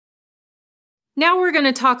Now we're going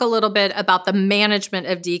to talk a little bit about the management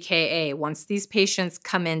of DKA once these patients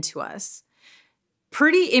come into us.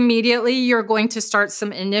 Pretty immediately, you're going to start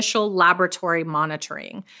some initial laboratory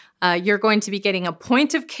monitoring. You're going to be getting a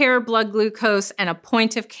point-of-care blood glucose and a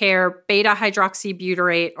point-of-care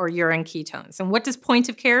beta-hydroxybutyrate or urine ketones. And what does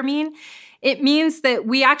point-of-care mean? It means that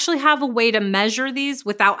we actually have a way to measure these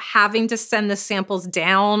without having to send the samples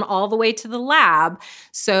down all the way to the lab.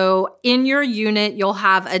 So in your unit, you'll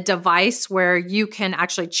have a device where you can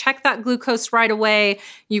actually check that glucose right away.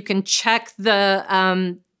 You can check the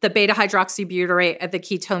beta-hydroxybutyrate and the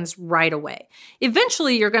ketones right away.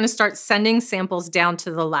 Eventually, you're going to start sending samples down to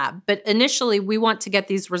the lab, but initially, we want to get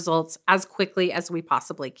these results as quickly as we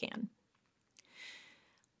possibly can.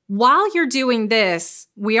 While you're doing this,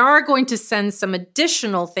 we are going to send some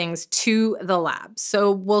additional things to the lab.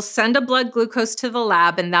 So we'll send a blood glucose to the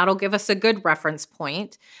lab, and that'll give us a good reference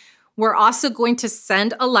point. We're also going to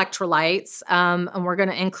send electrolytes, and we're going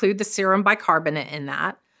to include the serum bicarbonate in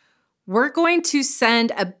that. We're going to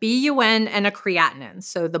send a BUN and a creatinine,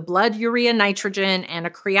 so the blood urea nitrogen and a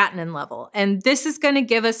creatinine level. And this is going to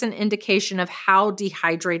give us an indication of how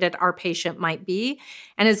dehydrated our patient might be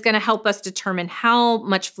and is going to help us determine how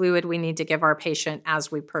much fluid we need to give our patient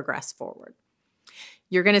as we progress forward.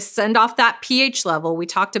 You're going to send off that pH level. We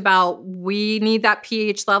talked about we need that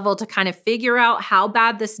pH level to kind of figure out how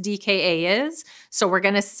bad this DKA is. So we're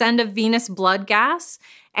going to send a venous blood gas,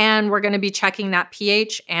 and we're going to be checking that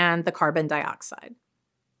pH and the carbon dioxide.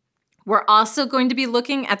 We're also going to be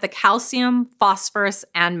looking at the calcium, phosphorus,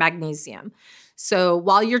 and magnesium. So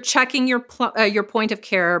while you're checking your point of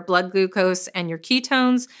care blood glucose and your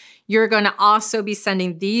ketones, you're going to also be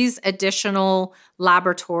sending these additional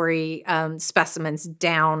laboratory specimens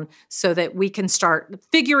down so that we can start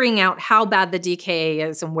figuring out how bad the DKA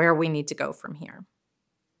is and where we need to go from here.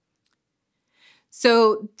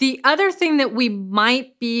 So the other thing that we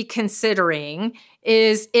might be considering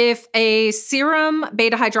is if a serum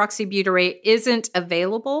beta-hydroxybutyrate isn't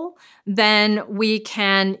available, then we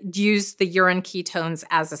can use the urine ketones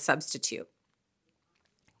as a substitute.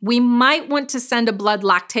 We might want to send a blood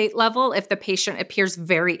lactate level if the patient appears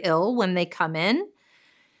very ill when they come in.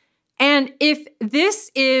 And if this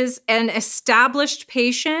is an established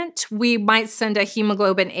patient, we might send a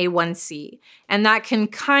hemoglobin A1C. And that can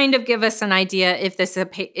kind of give us an idea if this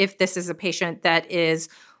is a patient that is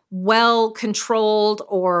well controlled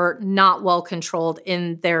or not well controlled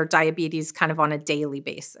in their diabetes kind of on a daily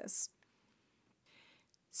basis.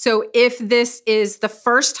 So if this is the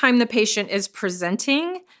first time the patient is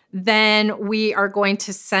presenting, then we are going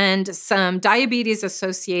to send some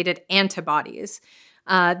diabetes-associated antibodies.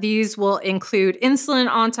 These will include insulin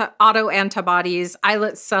autoantibodies,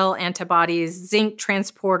 islet cell antibodies, zinc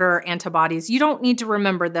transporter antibodies. You don't need to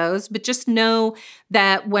remember those, but just know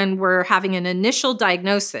that when we're having an initial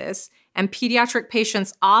diagnosis, and pediatric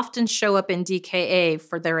patients often show up in DKA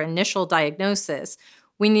for their initial diagnosis,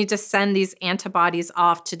 we need to send these antibodies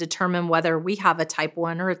off to determine whether we have a type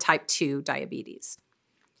 1 or a type 2 diabetes.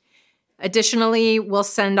 Additionally, we'll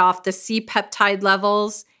send off the C-peptide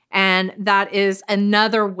levels, and that is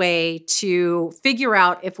another way to figure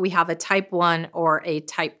out if we have a type 1 or a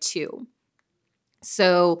type 2.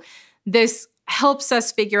 So this helps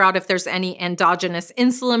us figure out if there's any endogenous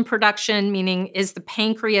insulin production, meaning is the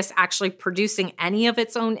pancreas actually producing any of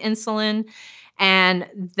its own insulin? And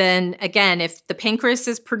then again, if the pancreas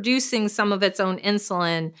is producing some of its own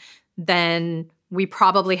insulin, then we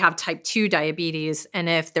probably have type 2 diabetes. And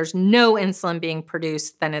if there's no insulin being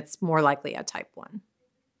produced, then it's more likely a type 1.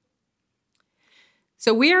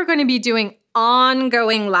 So we are going to be doing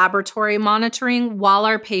ongoing laboratory monitoring while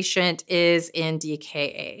our patient is in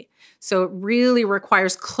DKA. So it really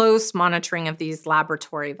requires close monitoring of these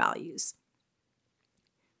laboratory values.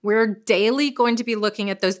 We're daily going to be looking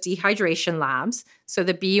at those dehydration labs, so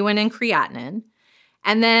the BUN and creatinine.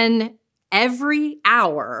 And then every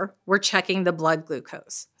hour, we're checking the blood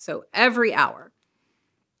glucose. So every hour.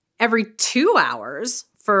 Every 2 hours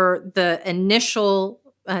for the initial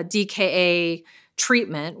DKA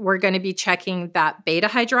treatment, we're going to be checking that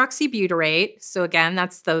beta-hydroxybutyrate. So again,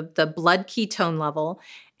 that's the blood ketone level,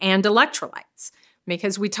 and electrolytes.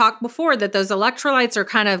 Because we talked before that those electrolytes are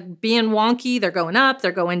kind of being wonky. They're going up,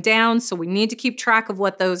 they're going down. So we need to keep track of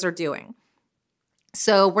what those are doing.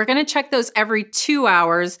 So we're going to check those every 2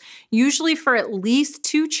 hours, usually for at least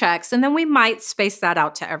 2 checks, and then we might space that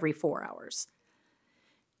out to every 4 hours.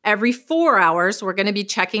 Every 4 hours, we're going to be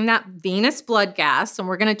checking that venous blood gas, and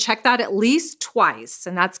we're going to check that at least twice,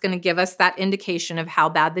 and that's going to give us that indication of how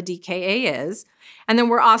bad the DKA is. And then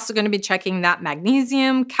we're also going to be checking that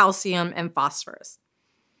magnesium, calcium, and phosphorus.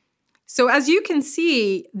 So as you can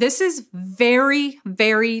see, this is very,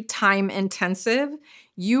 very time intensive.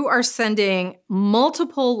 You are sending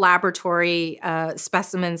multiple laboratory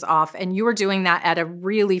specimens off, and you are doing that at a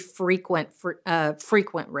really frequent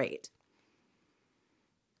rate.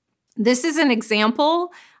 This is an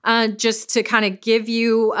example just to kind of give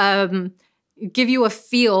you a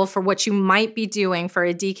feel for what you might be doing for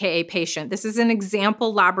a DKA patient. This is an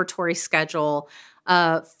example laboratory schedule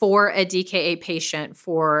for a DKA patient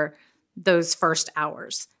for those first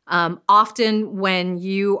hours. Often when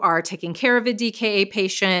you are taking care of a DKA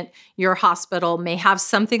patient, your hospital may have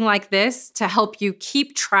something like this to help you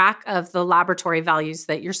keep track of the laboratory values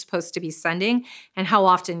that you're supposed to be sending and how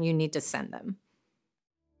often you need to send them.